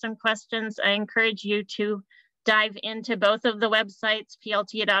time for some questions. I encourage you to dive into both of the websites,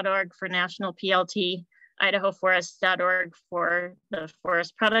 plt.org for National PLT, idahoforest.org for the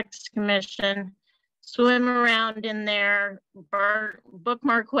Forest Products Commission. Swim around in there,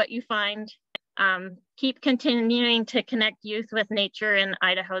 bookmark what you find. Keep continuing to connect youth with nature in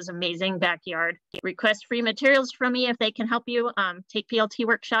Idaho's amazing backyard. Request free materials from me if they can help you take PLT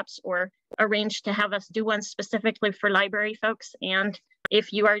workshops or arrange to have us do one specifically for library folks. And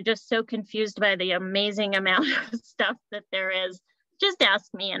if you are just so confused by the amazing amount of stuff that there is, just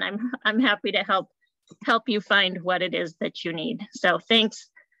ask me and I'm happy to help you find what it is that you need. So thanks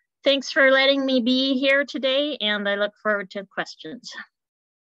for letting me be here today, and I look forward to questions.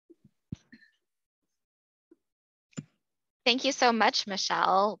 Thank you so much,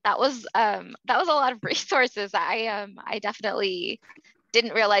 Michelle. That was a lot of resources. I definitely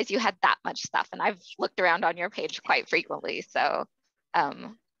didn't realize you had that much stuff, and I've looked around on your page quite frequently. So,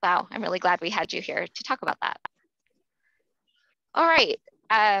 wow, I'm really glad we had you here to talk about that. All right,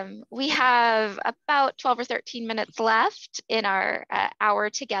 we have about 12 or 13 minutes left in our hour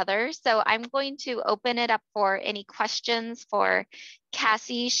together. So I'm going to open it up for any questions for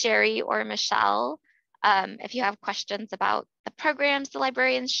Cassie, Sherry, or Michelle. If you have questions about the programs the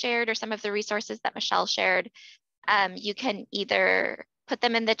librarians shared or some of the resources that Michelle shared, you can either put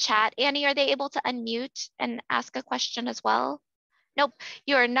them in the chat. Annie, are they able to unmute and ask a question as well? Nope,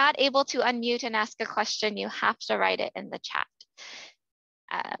 you are not able to unmute and ask a question. You have to write it in the chat.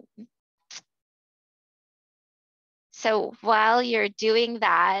 So while you're doing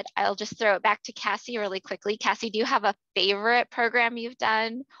that, I'll just throw it back to Cassie really quickly. Cassie, do you have a favorite program you've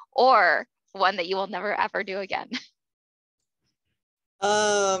done or one that you will never ever do again?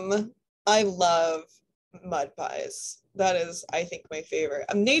 I love mud pies. That is, I think, my favorite.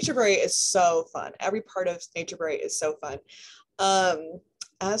 Nature Berry is so fun. Every part of Nature Berry is so fun.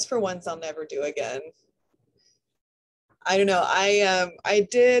 As for ones I'll never do again, I don't know. I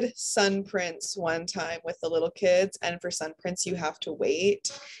did sun prints one time with the little kids, and for sun prints you have to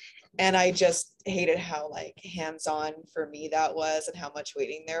wait. And I just hated how like hands-on for me that was and how much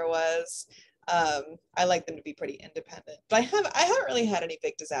waiting there was. I like them to be pretty independent, but I haven't really had any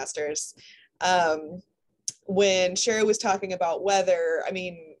big disasters. When Sherry was talking about weather, I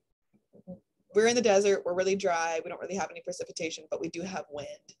mean, we're in the desert, we're really dry, we don't really have any precipitation, but we do have wind.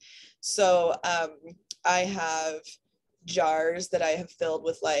 So I have jars that I have filled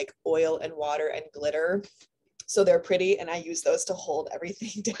with like oil and water and glitter. So they're pretty, and I use those to hold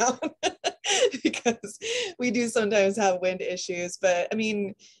everything down because we do sometimes have wind issues. But I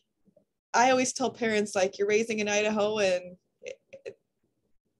mean, I always tell parents, like, you're raising in Idaho and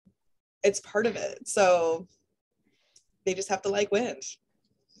it's part of it. So they just have to like wind.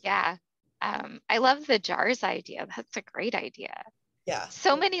 Yeah. I love the jars idea. That's a great idea. Yeah.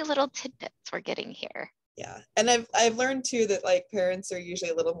 So many little tidbits we're getting here. Yeah. And I've learned too that like parents are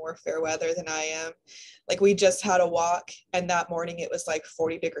usually a little more fair weather than I am. Like we just had a walk and that morning it was like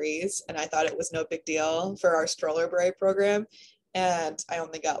 40 degrees and I thought it was no big deal for our stroller berry program. and I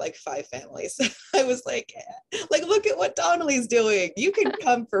only got like 5 families. I was like, look at what Donnelly's doing. You can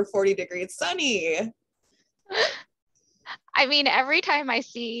come for 40 degrees sunny. I mean, every time I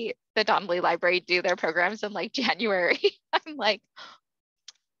see the Donnelly Library do their programs in like January, I'm like,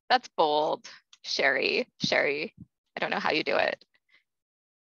 that's bold, Sherry. I don't know how you do it.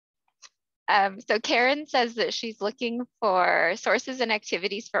 So Karen says that she's looking for sources and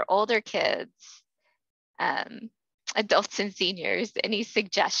activities for older kids, adults and seniors. Any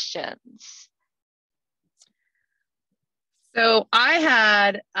suggestions? So I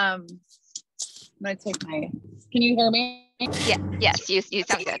had, I'm gonna take my, can you hear me? Yeah, yes, you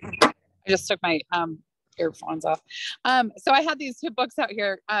sound good. I just took my earphones off. So I had these 2 books out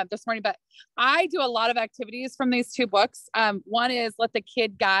here this morning, but I do a lot of activities from these 2 books. One is Let the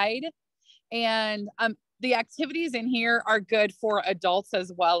Kid Guide, and the activities in here are good for adults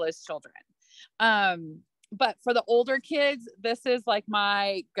as well as children. But for the older kids, this is like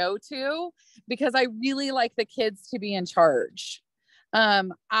my go-to because I really like the kids to be in charge.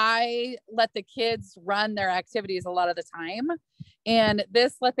 I let the kids run their activities a lot of the time. And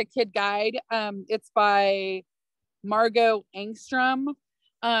this Let the Kid Guide, it's by Margot Engstrom.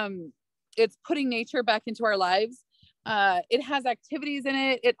 It's putting nature back into our lives. It has activities in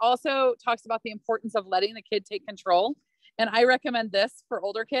it. It also talks about the importance of letting the kid take control. And I recommend this for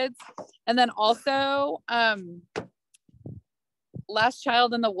older kids. And then also Last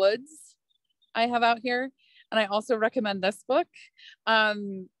Child in the Woods I have out here. And I also recommend this book.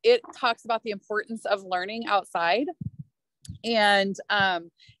 It talks about the importance of learning outside and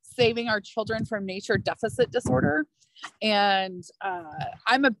saving our children from nature deficit disorder. And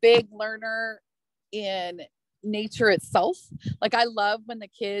I'm a big learner in nature itself. Like I love when the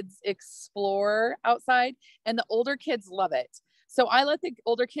kids explore outside, and the older kids love it. So I let the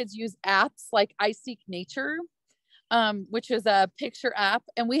older kids use apps like I Seek Nature, which is a picture app.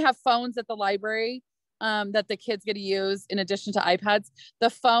 And we have phones at the library that the kids get to use in addition to iPads. The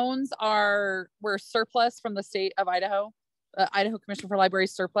phones were surplus from the state of Idaho, Idaho Commission for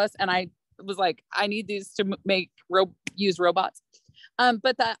Libraries surplus. And I was like, I need these to use robots.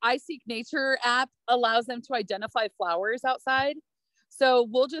 But the I Seek Nature app allows them to identify flowers outside. So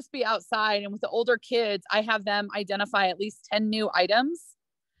we'll just be outside, and with the older kids, I have them identify at least 10 new items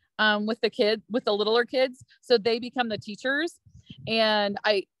with the littler kids. So they become the teachers. And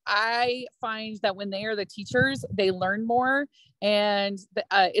I find that when they are the teachers, they learn more, and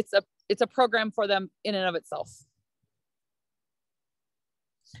it's a program for them in and of itself.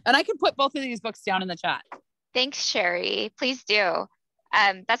 And I can put both of these books down in the chat. Thanks, Sherry. Please do.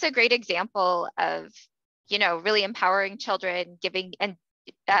 That's a great example of, really empowering children, giving, and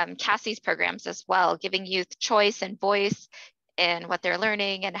Cassie's programs as well, giving youth choice and voice in what they're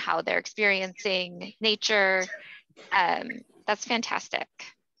learning and how they're experiencing nature. That's fantastic.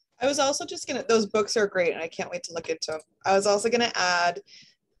 I was also just those books are great, and I can't wait to look into them. I was also gonna add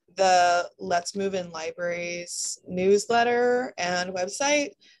the Let's Move In Libraries newsletter and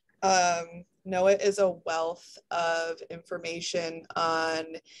website. Noah is a wealth of information on,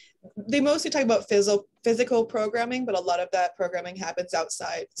 they mostly talk about physical programming, but a lot of that programming happens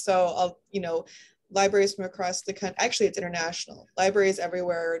outside. So libraries from across the country, actually it's international, libraries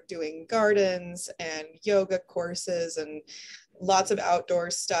everywhere doing gardens and yoga courses and lots of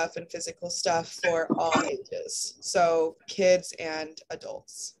outdoor stuff and physical stuff for all ages. So kids and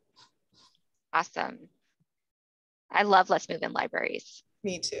adults. Awesome. I love Let's Move In Libraries.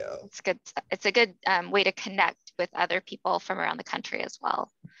 Me too. It's good. It's a good way to connect with other people from around the country as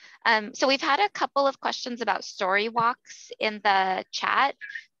well. So we've had a couple of questions about story walks in the chat.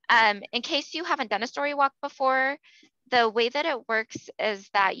 In case you haven't done a story walk before, the way that it works is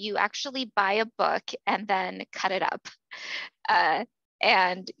that you actually buy a book and then cut it up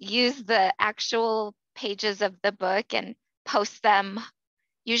and use the actual pages of the book and post them,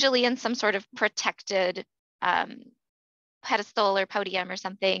 usually in some sort of protected pedestal or podium or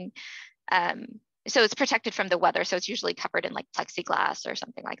something. So it's protected from the weather. So it's usually covered in like plexiglass or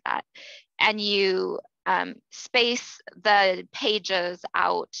something like that. And you space the pages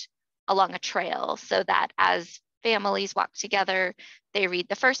out along a trail so that as families walk together, they read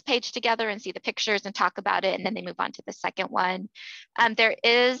the first page together and see the pictures and talk about it, and then they move on to the second one. There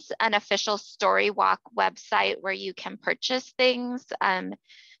is an official Story Walk website where you can purchase things.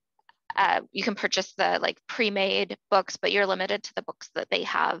 You can purchase the pre-made books, but you're limited to the books that they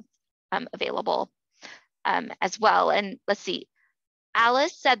have available as well. And let's see,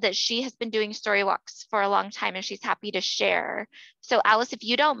 Alice said that she has been doing story walks for a long time and she's happy to share. So Alice, if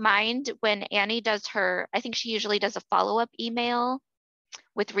you don't mind, when Annie does I think she usually does a follow-up email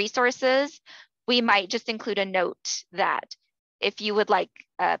with resources, we might just include a note that if you would like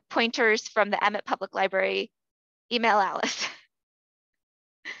pointers from the Emmett Public Library, email Alice.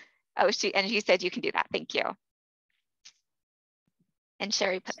 Oh, she said you can do that. Thank you. And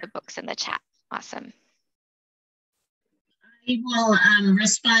Sherry put the books in the chat. Awesome. I will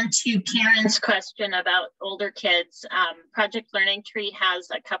respond to Karen's question about older kids. Project Learning Tree has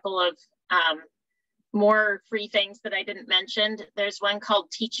a couple of more free things that I didn't mention. There's one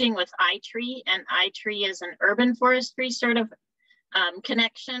called Teaching with iTree, and iTree is an urban forestry sort of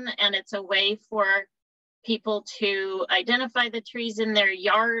connection, and it's a way for people to identify the trees in their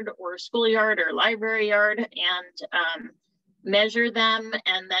yard or schoolyard or library yard and measure them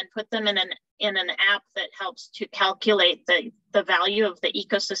and then put them in an app that helps to calculate the value of the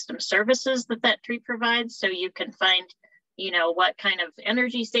ecosystem services that tree provides. So you can find, you know, what kind of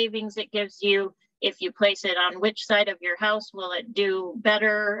energy savings it gives you. If you place it on which side of your house, will it do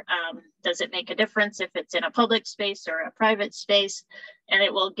better? Does it make a difference if it's in a public space or a private space? And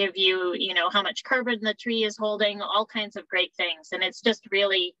it will give you, you know, how much carbon the tree is holding, all kinds of great things. And it's just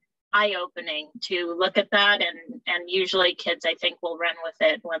really eye-opening to look at that, and usually kids, I think, will run with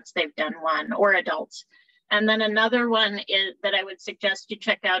it once they've done one, or adults. And then another one is that I would suggest you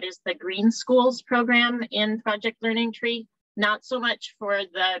check out is the Green Schools program in Project Learning Tree. Not so much for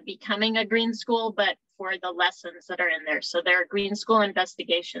the becoming a green school, but for the lessons that are in there. So there are green school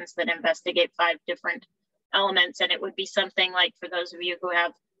investigations that investigate 5 different elements, and it would be something like, for those of you who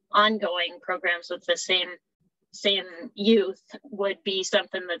have ongoing programs with the same youth, would be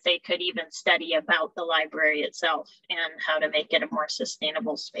something that they could even study about the library itself and how to make it a more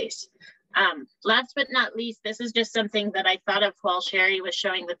sustainable space. Last but not least, this is just something that I thought of while Sherry was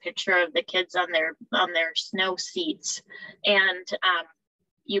showing the picture of the kids on their snow seats. And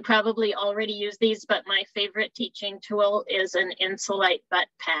you probably already use these, but my favorite teaching tool is an Insulite butt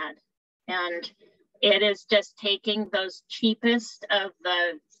pad. And it is just taking those cheapest of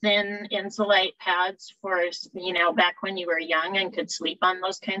the thin Insulite pads for, you know, back when you were young and could sleep on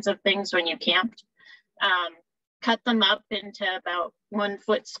those kinds of things when you camped. Cut them up into about 1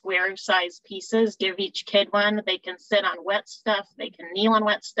 foot square size pieces, give each kid one. They can sit on wet stuff, they can kneel on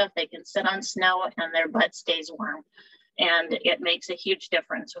wet stuff, they can sit on snow, and their butt stays warm. And it makes a huge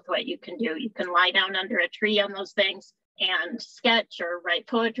difference with what you can do. You can lie down under a tree on those things and sketch or write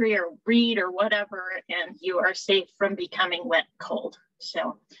poetry or read or whatever, and you are safe from becoming wet and cold.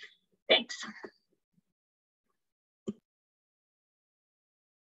 So thanks.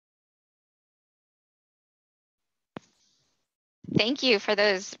 Thank you for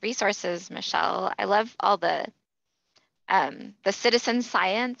those resources, Michelle. I love all the citizen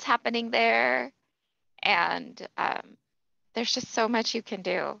science happening there, and there's just so much you can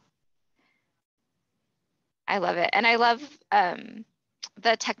do. I love it. And I love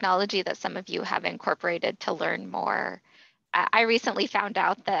the technology that some of you have incorporated to learn more. I recently found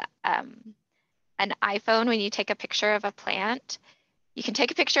out that an iPhone, when you take a picture of a plant, you can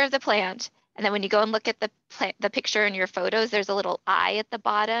take a picture of the plant, and then when you go and look at the picture in your photos, there's a little eye at the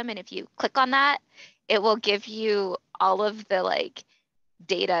bottom. And if you click on that, it will give you all of the like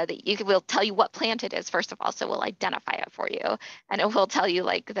data that will tell you what plant it is, first of all, so we'll identify it for you. And it will tell you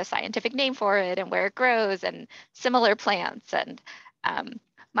like the scientific name for it and where it grows and similar plants. And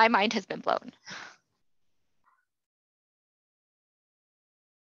my mind has been blown.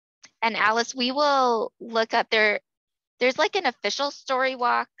 And Alice, we will look up there's like an official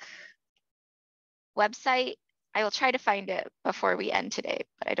Storywalk website. I will try to find it before we end today,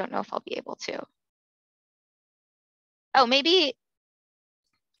 but I don't know if I'll be able to. Oh, maybe.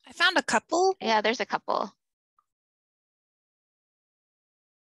 I found a couple. Yeah, there's a couple.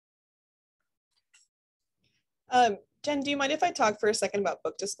 Jen, do you mind if I talk for a second about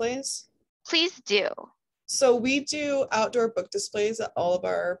book displays? Please do. So we do outdoor book displays at all of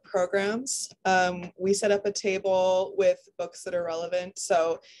our programs. We set up a table with books that are relevant.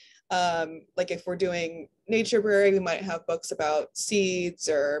 So like if we're doing nature brewery, we might have books about seeds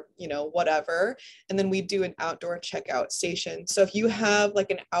or, you know, whatever. And then we do an outdoor checkout station. So if you have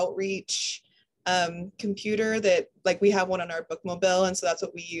like an outreach computer that, like we have one on our bookmobile, and so that's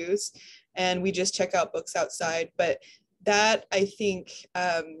what we use. And we just check out books outside. But that, I think,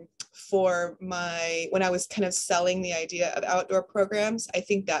 for when I was kind of selling the idea of outdoor programs, I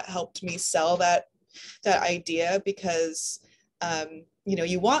think that helped me sell that idea, because you know,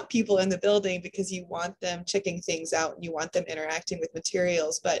 you want people in the building because you want them checking things out and you want them interacting with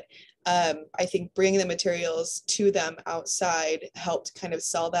materials. But I think bringing the materials to them outside helped kind of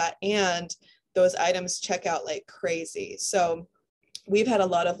sell that, and those items check out like crazy. So we've had a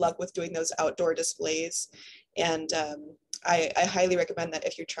lot of luck with doing those outdoor displays, and I highly recommend that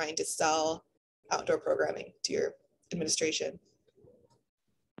if you're trying to sell outdoor programming to your administration.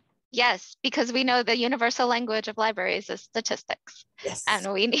 Yes, because we know the universal language of libraries is statistics. Yes.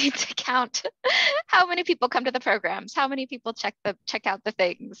 And we need to count how many people come to the programs, how many people check out the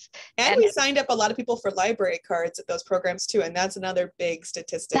things. And we signed up a lot of people for library cards at those programs too. And that's another big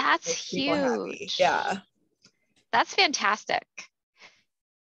statistic. That's People happy. huge. Yeah. That's fantastic.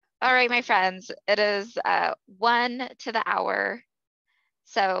 All right, my friends, it is 1 to the hour.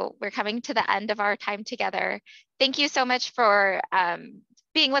 So we're coming to the end of our time together. Thank you so much for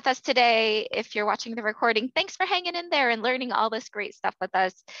being with us today. If you're watching the recording, thanks for hanging in there and learning all this great stuff with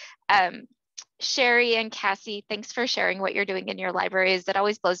us. Sherry and Cassie, thanks for sharing what you're doing in your libraries. It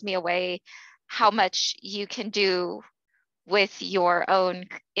always blows me away how much you can do with your own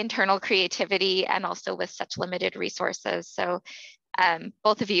internal creativity and also with such limited resources. So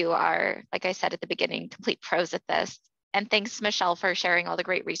both of you are, like I said at the beginning, complete pros at this. And thanks, Michelle, for sharing all the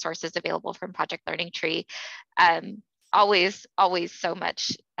great resources available from Project Learning Tree. Always so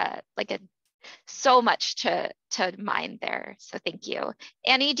much, so much to mine there. So thank you.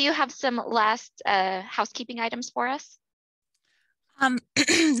 Annie, do you have some last housekeeping items for us?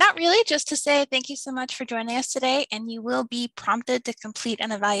 Not really, just to say thank you so much for joining us today, and you will be prompted to complete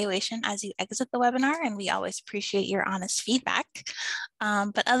an evaluation as you exit the webinar, and we always appreciate your honest feedback.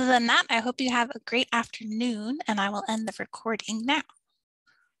 But other than that, I hope you have a great afternoon, and I will end the recording now.